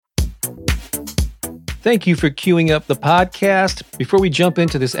Thank you for queuing up the podcast. Before we jump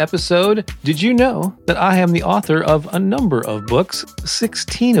into this episode, did you know that I am the author of a number of books,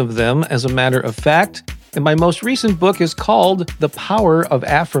 16 of them as a matter of fact, and my most recent book is called The Power of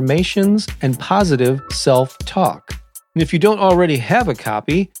Affirmations and Positive Self-Talk. And if you don't already have a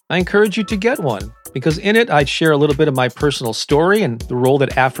copy, I encourage you to get one, because in it I share a little bit of my personal story and the role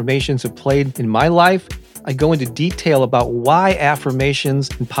that affirmations have played in my life. I go into detail about why affirmations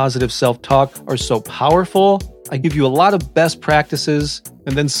and positive self-talk are so powerful. I give you a lot of best practices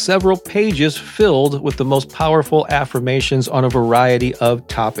and then several pages filled with the most powerful affirmations on a variety of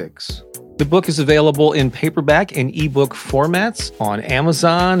topics. The book is available in paperback and ebook formats on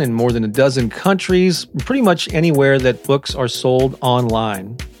Amazon in more than a dozen countries, pretty much anywhere that books are sold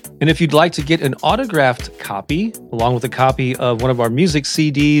online. And if you'd like to get an autographed copy, along with a copy of one of our music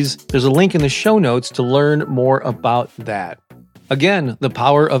CDs, there's a link in the show notes to learn more about that. Again, The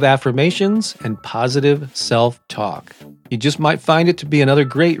Power of Affirmations and Positive Self-Talk. You just might find it to be another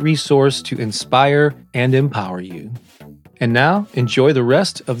great resource to inspire and empower you. And now, enjoy the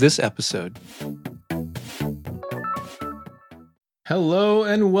rest of this episode. Hello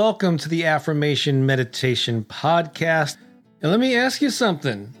and welcome to the Affirmation Meditation Podcast. And let me ask you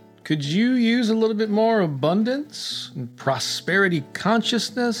something. Could you use a little bit more abundance and prosperity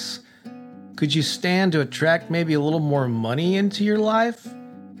consciousness? Could you stand to attract maybe a little more money into your life?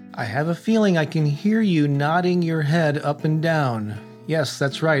 I have a feeling I can hear you nodding your head up and down. Yes,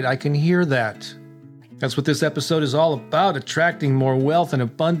 that's right, I can hear that. That's what this episode is all about, attracting more wealth and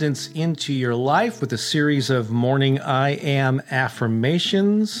abundance into your life with a series of morning I Am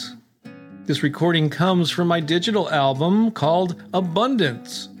affirmations. This recording comes from my digital album called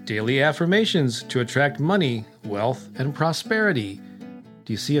Abundance, Daily Affirmations to Attract Money, Wealth, and Prosperity.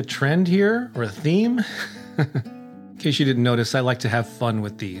 Do you see a trend here or a theme? In case you didn't notice, I like to have fun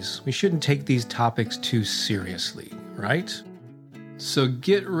with these. We shouldn't take these topics too seriously, right? So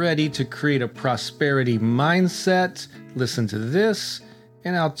get ready to create a prosperity mindset, listen to this,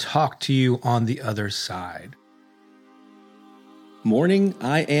 and I'll talk to you on the other side. Morning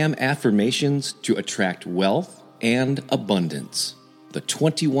I Am Affirmations to Attract Wealth and Abundance, the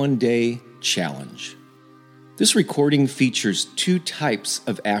 21-Day Challenge. This recording features two types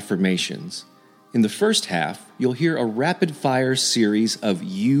of affirmations. In the first half, you'll hear a rapid-fire series of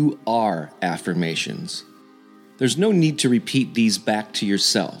You Are affirmations. There's no need to repeat these back to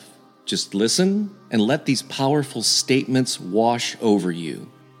yourself. Just listen and let these powerful statements wash over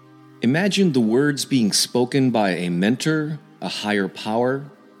you. Imagine the words being spoken by a mentor, a higher power,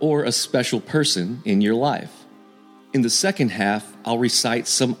 or a special person in your life. In the second half, I'll recite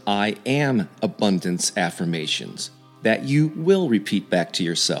some I Am abundance affirmations that you will repeat back to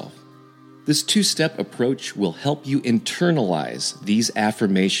yourself. This two-step approach will help you internalize these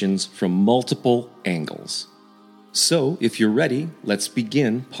affirmations from multiple angles. So, if you're ready, let's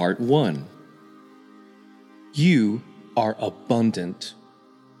begin part 1. You are abundant.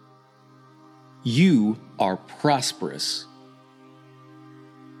 You are prosperous.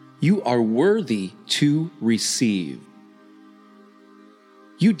 You are worthy to receive.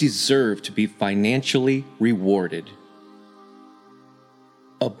 You deserve to be financially rewarded.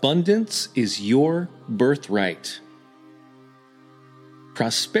 Abundance is your birthright.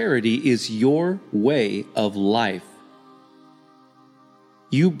 Prosperity is your way of life.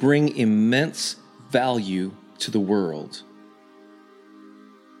 You bring immense value to the world.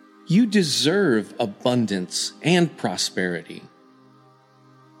 You deserve abundance and prosperity.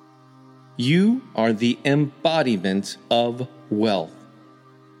 You are the embodiment of wealth.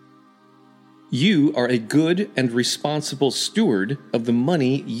 You are a good and responsible steward of the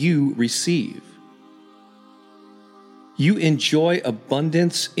money you receive. You enjoy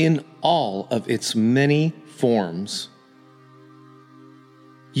abundance in all of its many forms.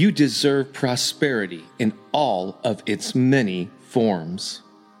 You deserve prosperity in all of its many forms.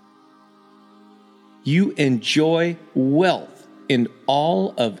 You enjoy wealth in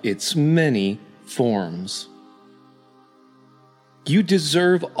all of its many forms. You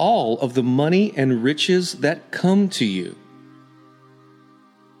deserve all of the money and riches that come to you.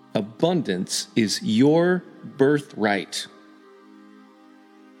 Abundance is your birthright.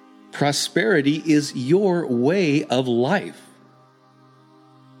 Prosperity is your way of life.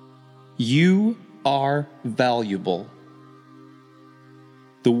 You are valuable.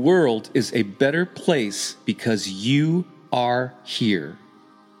 The world is a better place because you are here.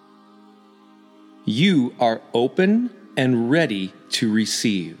 You are open and ready to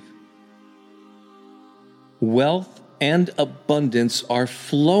receive. Wealth and abundance are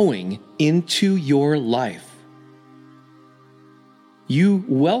flowing into your life. You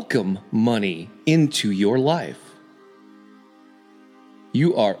welcome money into your life.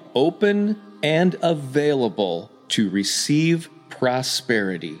 You are open and available to receive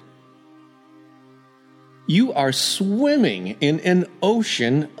prosperity. You are swimming in an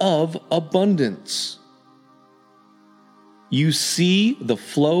ocean of abundance. You see the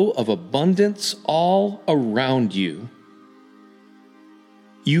flow of abundance all around you.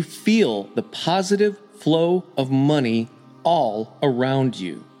 You feel the positive flow of money all around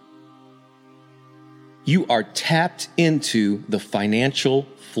you. You are tapped into the financial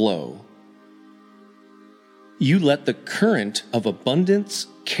flow. You let the current of abundance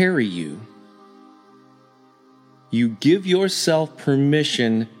carry you. You give yourself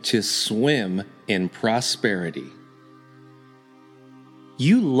permission to swim in prosperity.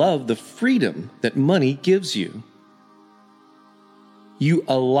 You love the freedom that money gives you. You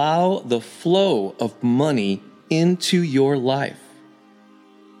allow the flow of money into your life.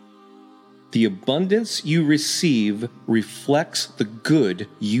 The abundance you receive reflects the good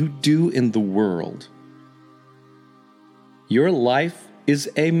you do in the world. Your life is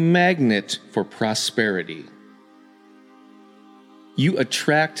a magnet for prosperity. You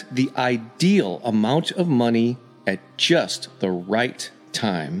attract the ideal amount of money at just the right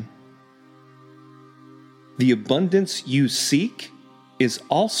time. The abundance you seek is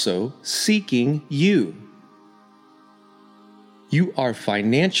also seeking you. You are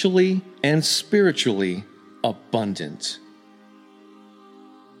financially and spiritually abundant.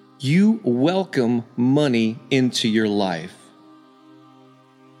 You welcome money into your life.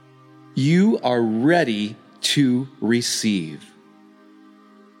 You are ready to receive.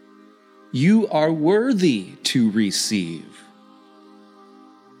 You are worthy to receive.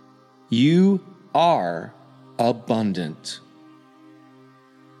 You are abundant.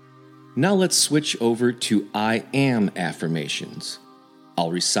 Now let's switch over to I am affirmations. I'll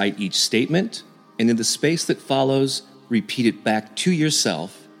recite each statement, and in the space that follows, repeat it back to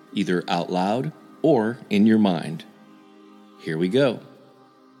yourself, either out loud or in your mind. Here we go.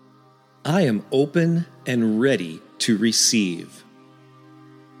 I am open and ready to receive.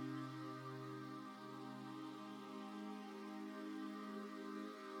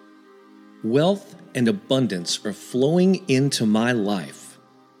 Wealth and abundance are flowing into my life.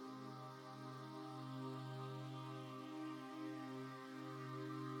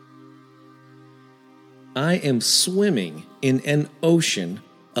 I am swimming in an ocean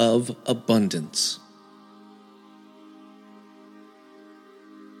of abundance.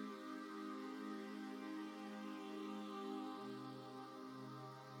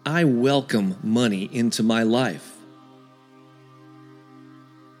 I welcome money into my life.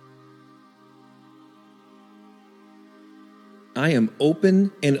 I am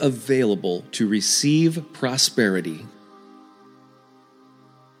open and available to receive prosperity.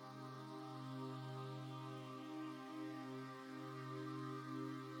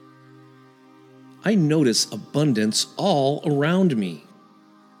 I notice abundance all around me.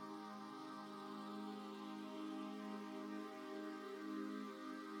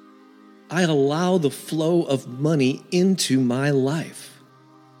 I allow the flow of money into my life.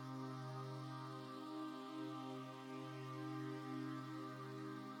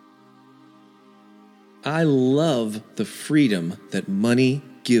 I love the freedom that money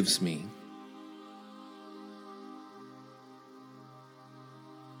gives me.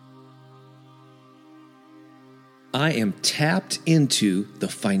 I am tapped into the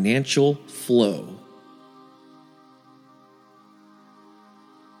financial flow.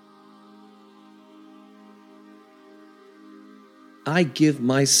 I give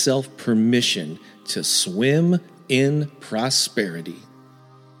myself permission to swim in prosperity.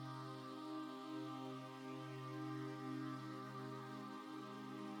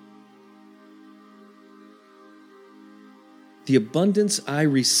 The abundance I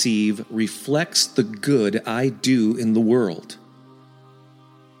receive reflects the good I do in the world.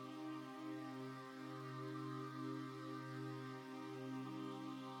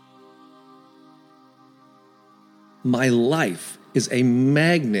 My life is a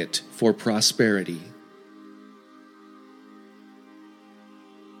magnet for prosperity.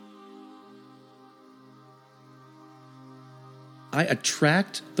 I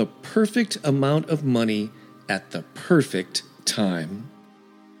attract the perfect amount of money at the perfect time.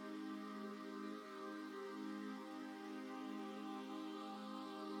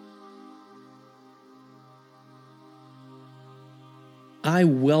 I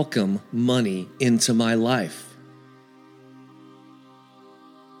welcome money into my life.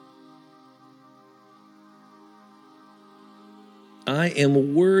 I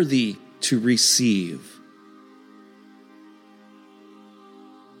am worthy to receive.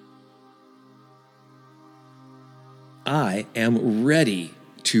 I am ready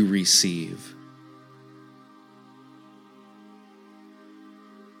to receive.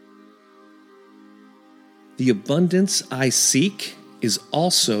 The abundance I seek is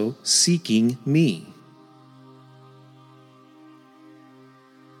also seeking me.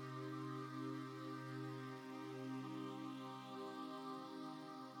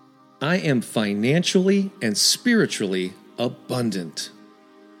 I am financially and spiritually abundant.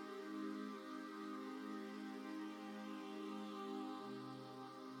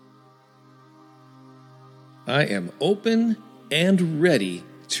 I am open and ready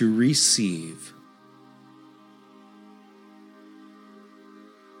to receive.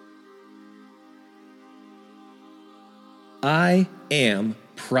 I am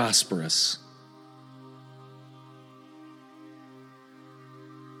prosperous.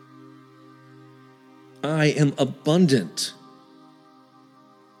 I am abundant.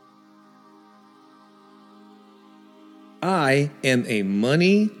 I am a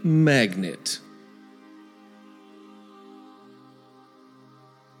money magnet.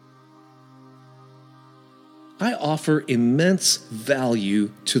 I offer immense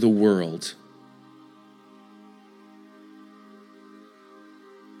value to the world.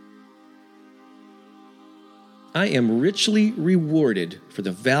 I am richly rewarded for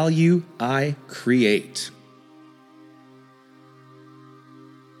the value I create.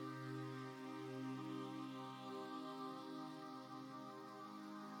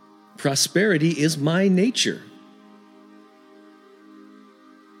 Prosperity is my nature.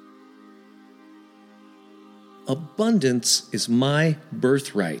 Abundance is my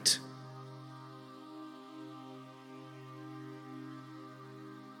birthright.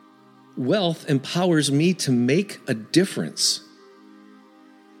 Wealth empowers me to make a difference.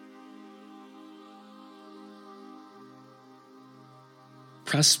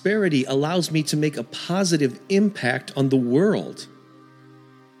 Prosperity allows me to make a positive impact on the world.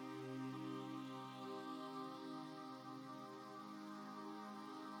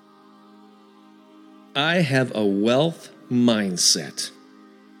 I have a wealth mindset.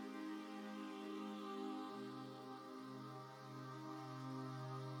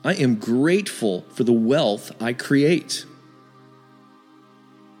 I am grateful for the wealth I create.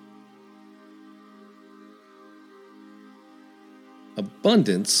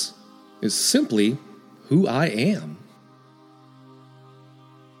 Abundance is simply who I am.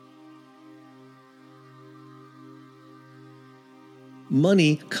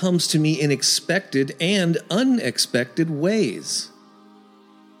 Money comes to me in expected and unexpected ways.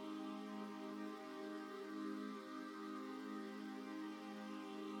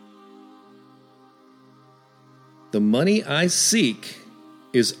 The money I seek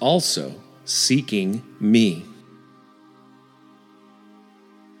is also seeking me.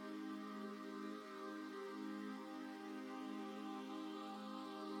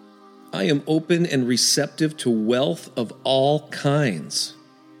 I am open and receptive to wealth of all kinds.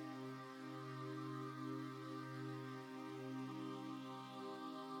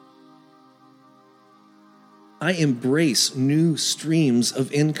 I embrace new streams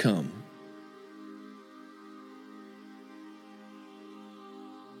of income.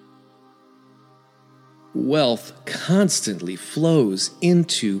 Wealth constantly flows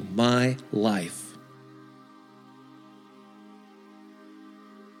into my life.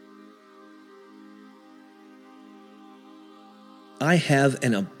 I have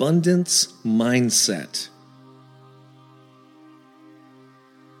an abundance mindset.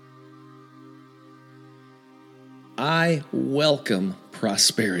 I welcome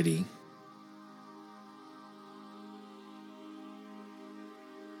prosperity.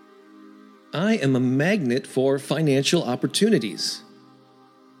 I am a magnet for financial opportunities.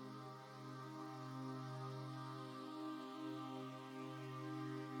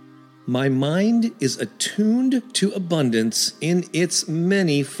 My mind is attuned to abundance in its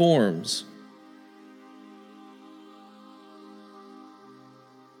many forms.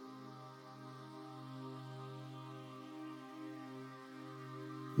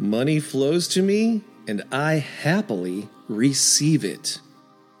 Money flows to me, and I happily receive it.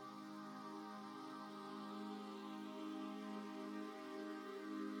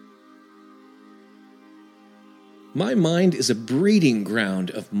 My mind is a breeding ground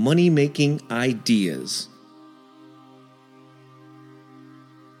of money-making ideas.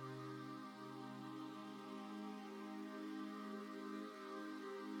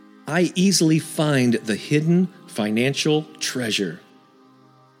 I easily find the hidden financial treasure.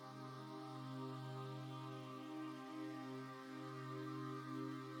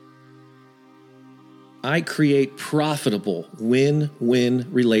 I create profitable win-win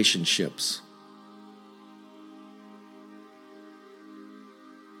relationships.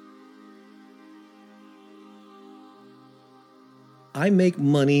 I make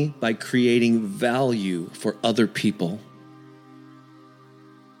money by creating value for other people.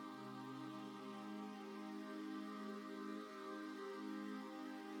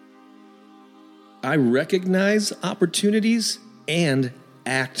 I recognize opportunities and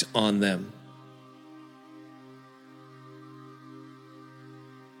act on them.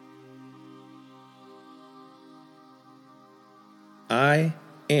 I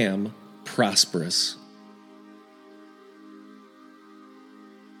am prosperous.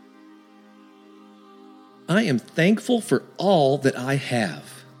 I am thankful for all that I have.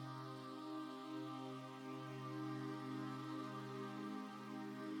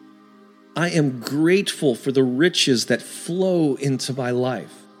 I am grateful for the riches that flow into my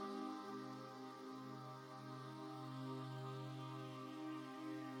life.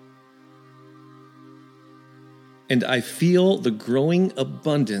 And I feel the growing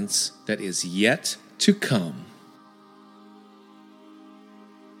abundance that is yet to come.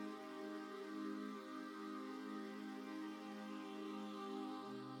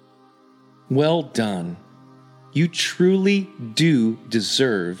 Well done. You truly do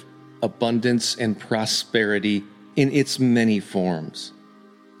deserve abundance and prosperity in its many forms.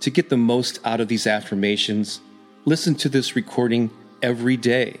 To get the most out of these affirmations, listen to this recording every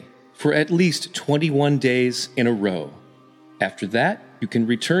day for at least 21 days in a row. After that, you can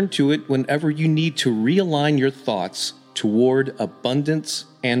return to it whenever you need to realign your thoughts toward abundance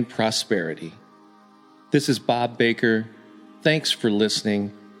and prosperity. This is Bob Baker. Thanks for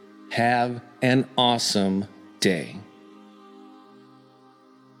listening. Have an awesome day.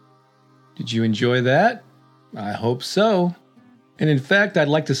 Did you enjoy that? I hope so. And in fact, I'd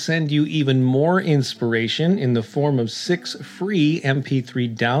like to send you even more inspiration in the form of 6 free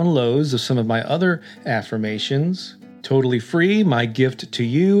MP3 downloads of some of my other affirmations. Totally free, my gift to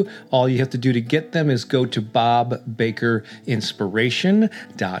you. All you have to do to get them is go to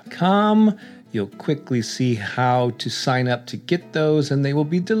bobbakerinspiration.com. You'll quickly see how to sign up to get those, and they will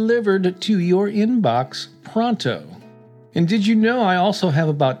be delivered to your inbox pronto. And did you know I also have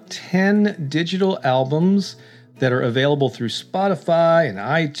about 10 digital albums that are available through Spotify and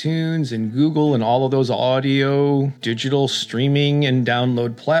iTunes and Google and all of those audio, digital streaming and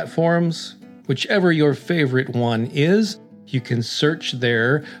download platforms? Whichever your favorite one is, you can search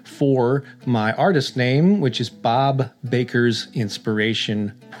there for my artist name, which is Bob Baker's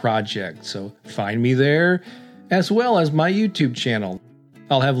Inspiration Project. So find me there, as well as my YouTube channel.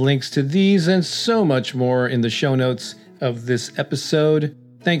 I'll have links to these and so much more in the show notes of this episode.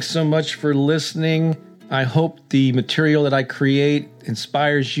 Thanks so much for listening. I hope the material that I create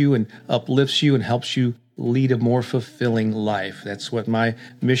inspires you and uplifts you and helps you lead a more fulfilling life. That's what my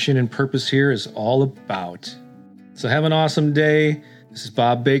mission and purpose here is all about. So have an awesome day. This is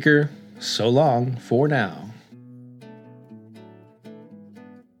Bob Baker. So long for now.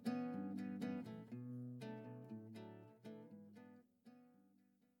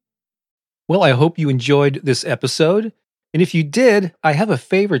 Well, I hope you enjoyed this episode. And if you did, I have a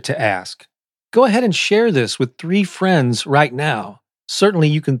favor to ask. Go ahead and share this with 3 friends right now. Certainly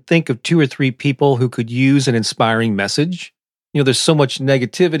you can think of 2 or 3 people who could use an inspiring message. You know, there's so much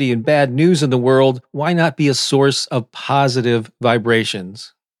negativity and bad news in the world. Why not be a source of positive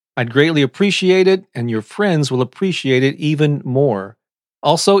vibrations? I'd greatly appreciate it, and your friends will appreciate it even more.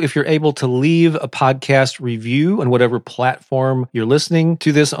 Also, if you're able to leave a podcast review on whatever platform you're listening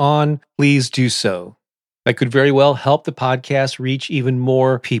to this on, please do so. That could very well help the podcast reach even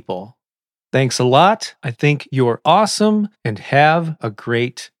more people. Thanks a lot. I think you're awesome, and have a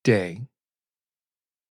great day.